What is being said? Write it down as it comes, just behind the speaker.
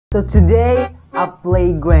So today I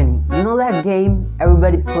played Granny. You know that game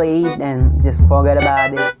everybody played and just forgot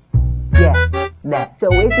about it? Yeah, that.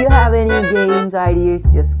 So if you have any games ideas,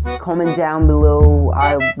 just comment down below.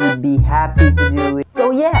 I would be happy to do it.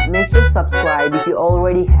 So yeah, make sure to subscribe if you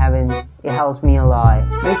already haven't. It helps me a lot.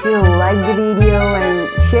 Make sure you like the video and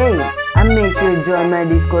share it. And make sure to join my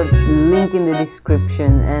Discord, link in the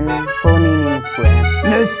description, and follow me on Instagram.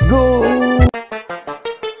 Let's go!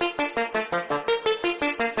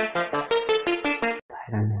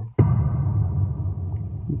 I don't know.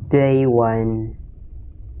 Day 1.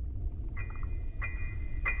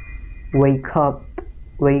 Wake up,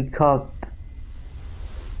 wake up.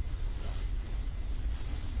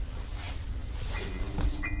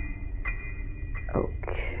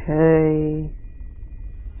 Okay.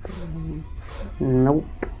 Nope.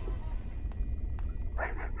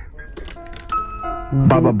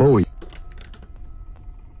 Baba Boy.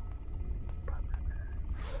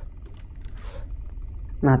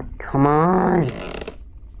 Not, come on.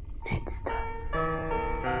 It's stuff.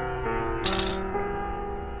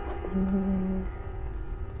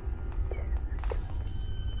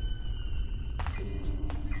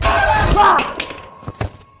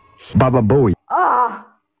 Baba Boy.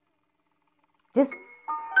 Just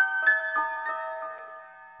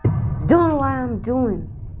don't know what I'm doing.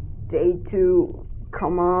 Day 2.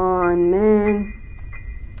 Come on, man.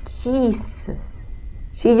 Jesus.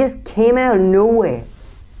 She just came out of nowhere.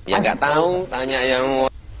 Ya nggak tahu, tanya yang.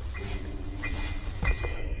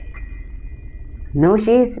 No,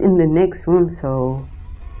 she's in the next room, so.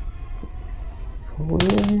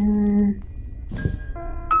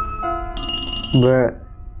 Bruh.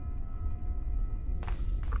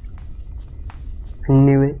 I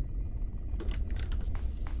knew it.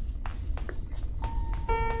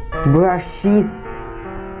 Bruh, she's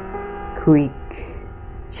quick.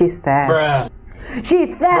 She's fast. Bruh.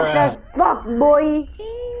 She's fast Bruh. as fuck, boy.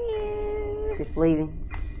 She's leaving.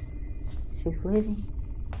 She's leaving.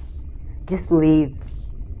 Just leave.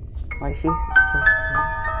 Like she's so slow.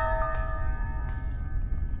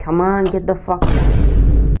 Come on, get the fuck.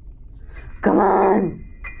 Come on.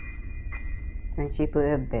 And she put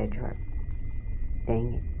a bed trap.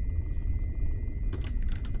 Dang it.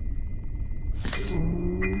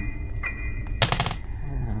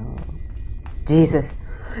 Oh. Jesus.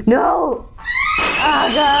 No! Oh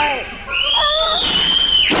God!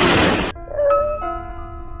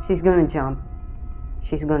 She's gonna jump.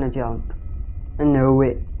 She's gonna jump. I know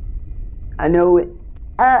it. I know it.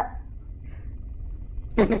 Oh,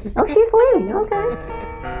 she's leaving. Okay.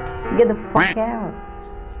 Get the fuck out.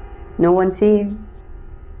 No one's here.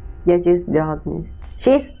 Yeah, just darkness.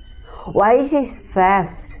 Why is she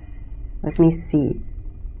fast? Let me see.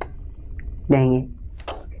 Dang it.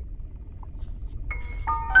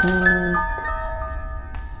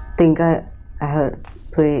 Think I heard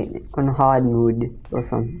put it on hard mode or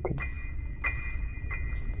something.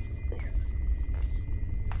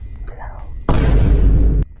 Slow.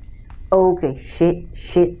 Okay, shit.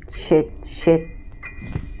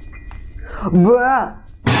 Bruh!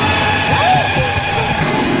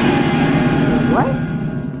 What?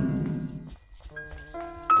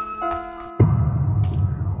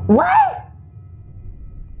 What?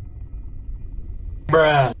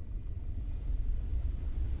 Bruh.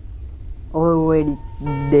 Already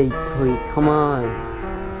day 3, come on.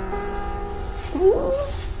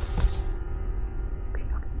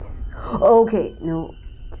 Okay, no.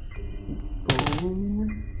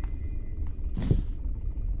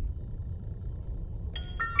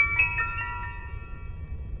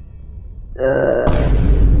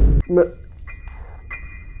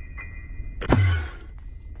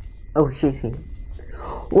 Oh, she's here.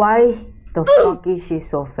 Why the fuck is she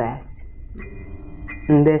so fast?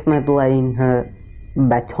 And there's my blood in her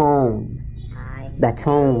baton.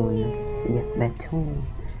 Baton. Yeah, baton.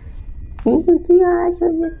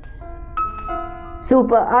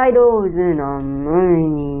 Super idols and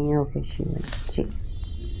money. Okay, she.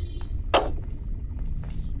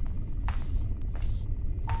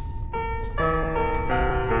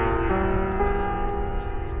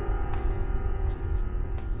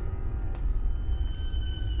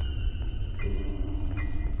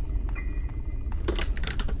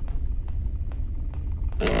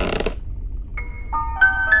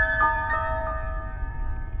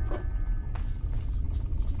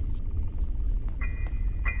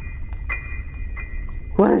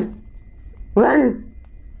 Run! Run!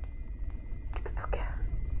 Get the fuck out.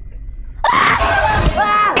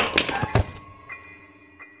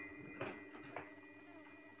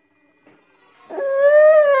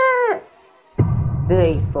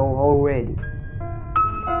 Day 4 already.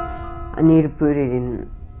 I need to put it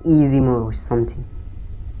in easy mode or something.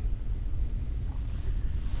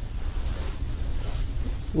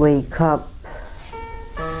 Wake up.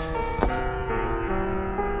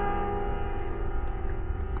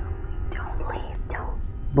 Don't leave, don't.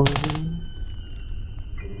 Boom.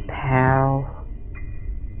 Pow.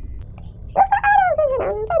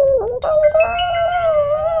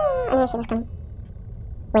 I knew she was coming.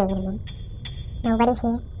 Wait a minute. Nobody's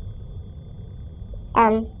here.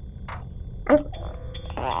 I'm...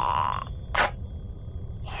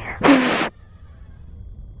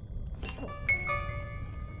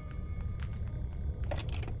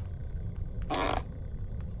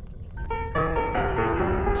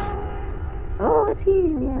 Oh, it's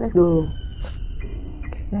here. Yeah, let's go.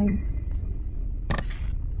 Okay.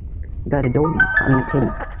 Got a dolly. I'm a teddy.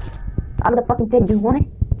 I'm the fucking teddy. Do you want it?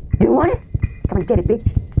 Do you want it? Come on, get it,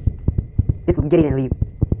 bitch. Just get it and leave.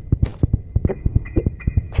 Just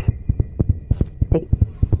take it.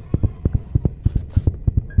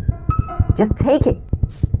 Just take it.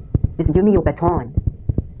 Just give me your baton.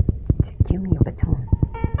 Just give me your baton.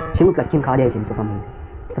 She looks like Kim Kardashian for some reason.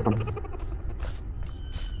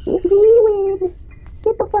 She's leaving.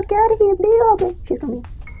 Get the fuck out of here, bitch. Okay, she's coming.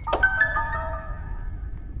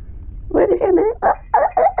 Where's your hair, man?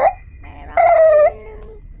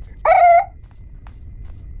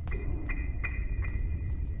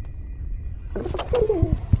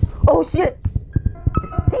 Oh shit!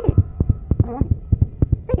 Just take it. I don't want it.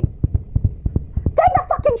 Take it. Take the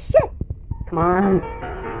fucking shit! Come on.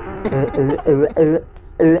 Can I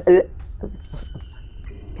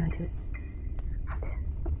do it?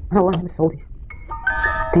 I don't want him to hold it.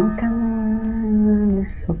 Think I'm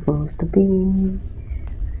supposed to be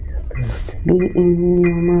in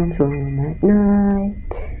your mom's room at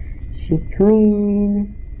night. She come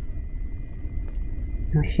in.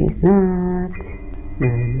 No, she's not.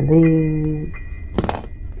 Gonna leave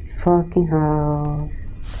this fucking house.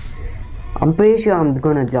 I'm pretty sure I'm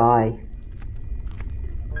gonna die.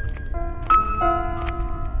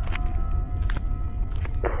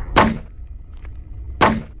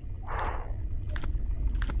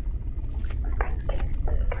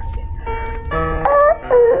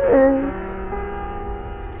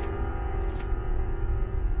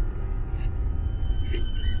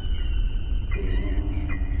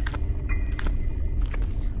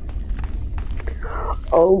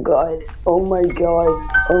 Oh god, oh my god,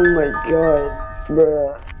 oh my god,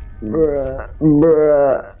 bruh, bruh,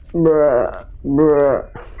 bruh, bruh, bruh.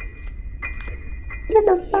 Get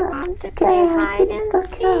the fuck out, get the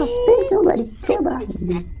fuck out, bitch, nobody care about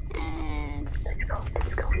me. Let's go,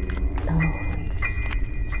 slowly.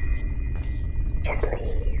 Just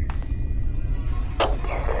leave.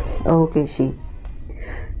 Just leave. Okay, she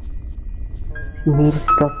need to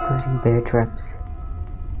stop putting bear traps.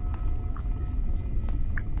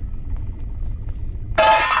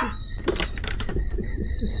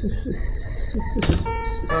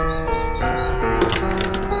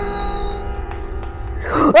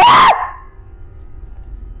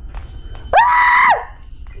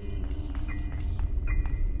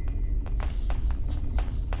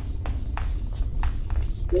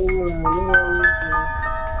 Leave.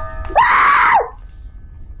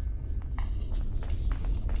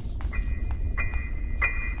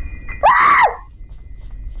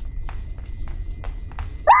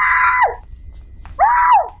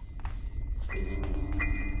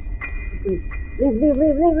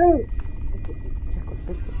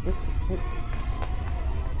 Let's go.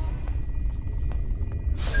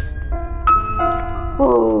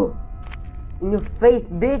 Oh! In your face,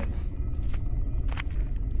 bitch!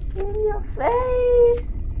 In your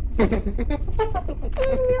face! In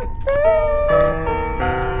your face!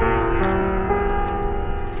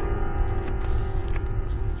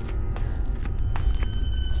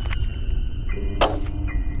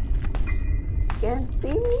 Can't see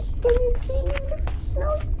me? Can you see me?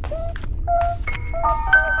 No, you can't.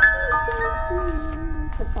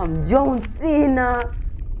 That's some John Cena.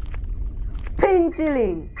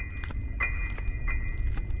 Penicillin.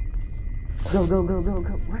 Go. Run.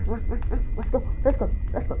 Let's go.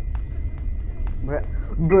 Bruh.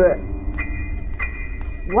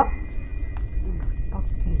 What? Oh the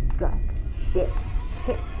fucking god. Shit.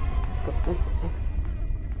 Let's go.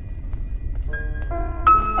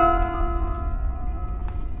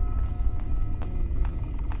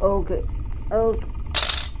 Okay.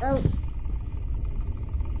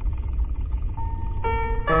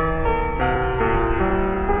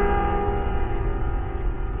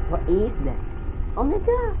 What is that? Oh my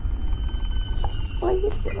god! What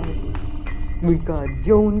is that? Oh, we got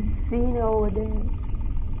John Cena over there.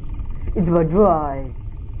 It's my drive.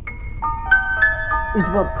 It's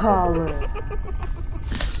for power.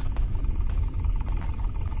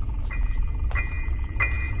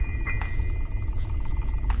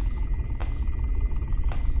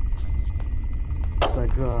 For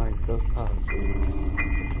drive so powerful.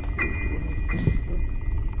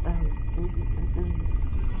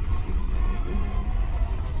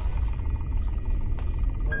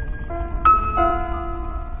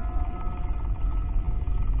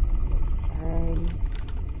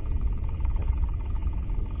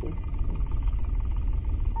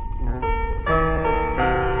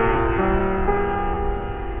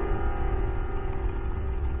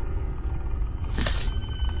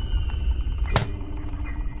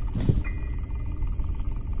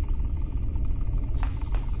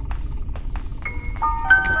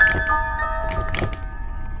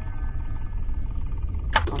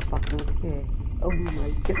 I'm fucking scared. Oh my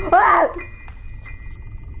god. Ah!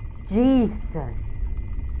 Jesus.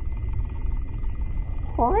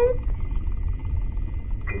 What?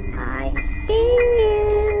 I see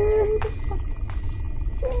you.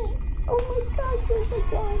 Shit. Oh my god, she's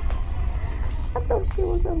again. I thought she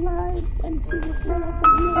was alive and she was not up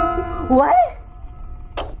and what?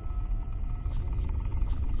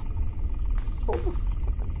 Oh the fuck.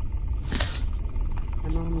 I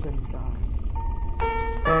know I'm gonna die.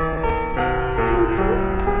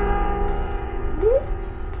 Bitch.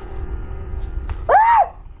 Ah!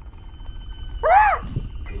 Ah!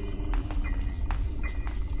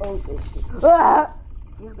 Oh this shit. Ah!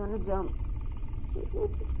 She's gonna jump. She's gonna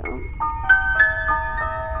jump.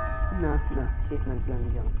 No, she's not gonna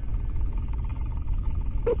jump.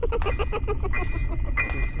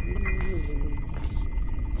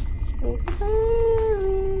 She's very.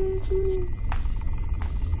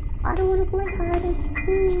 I don't wanna play hide and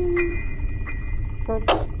seek. So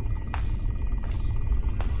just.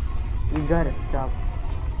 You gotta stop.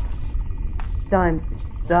 It's time to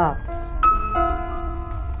stop.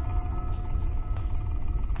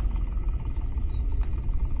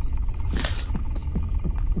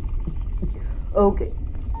 Okay.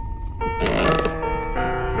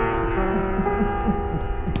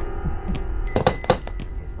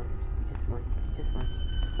 Just run.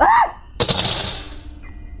 Ah!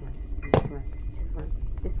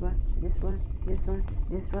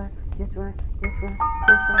 Just run.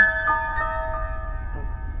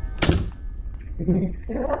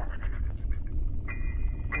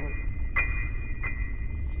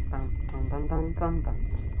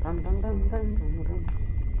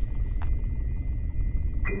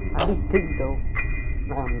 I'll be thick though.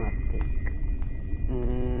 No, I'm not thick.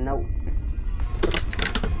 Nope.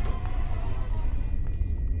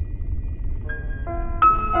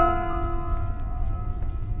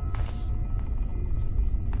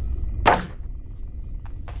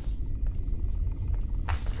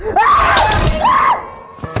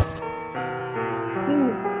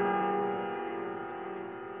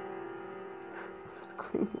 I'm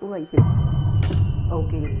screaming like it.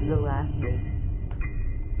 Okay, it's the last day.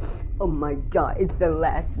 Oh my god, it's the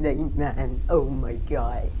last day, man. Oh my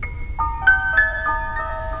god.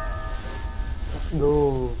 Let's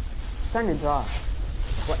go. It's starting to drop.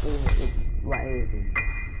 What is it? What is it?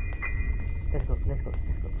 Let's go.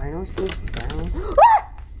 I know she's down.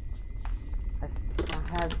 I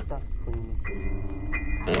have stopped screaming.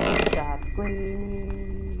 I stopped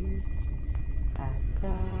screaming. I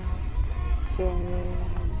stopped sharing.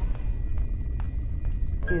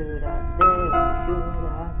 Should I stay or should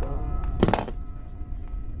I go?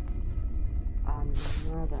 I'm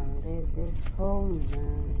not gonna live this whole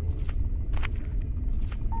night.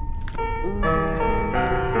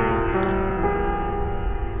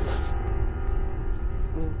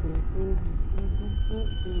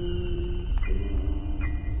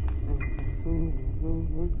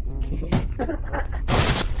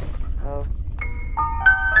 Oh.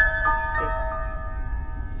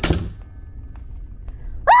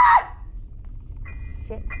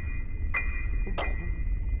 Shit.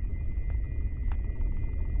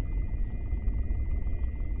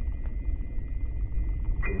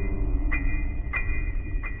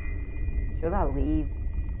 Should I leave?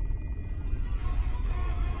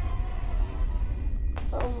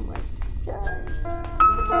 Oh my god.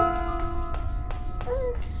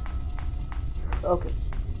 Okay.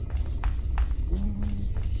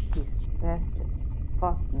 She's fast as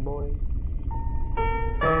fuck, boy.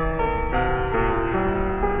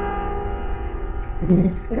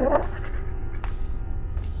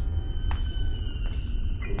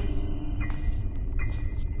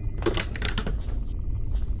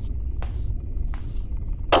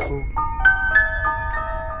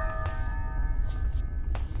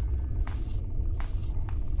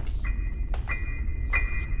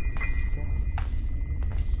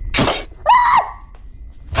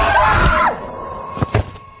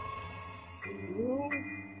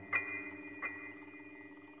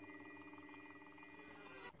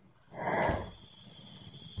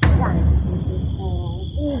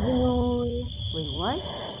 What?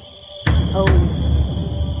 Oh.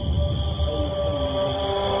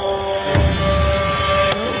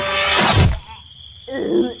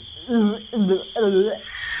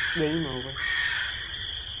 Game over.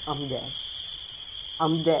 I'm dead.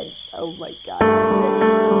 I'm dead. Oh my god. I'm dead.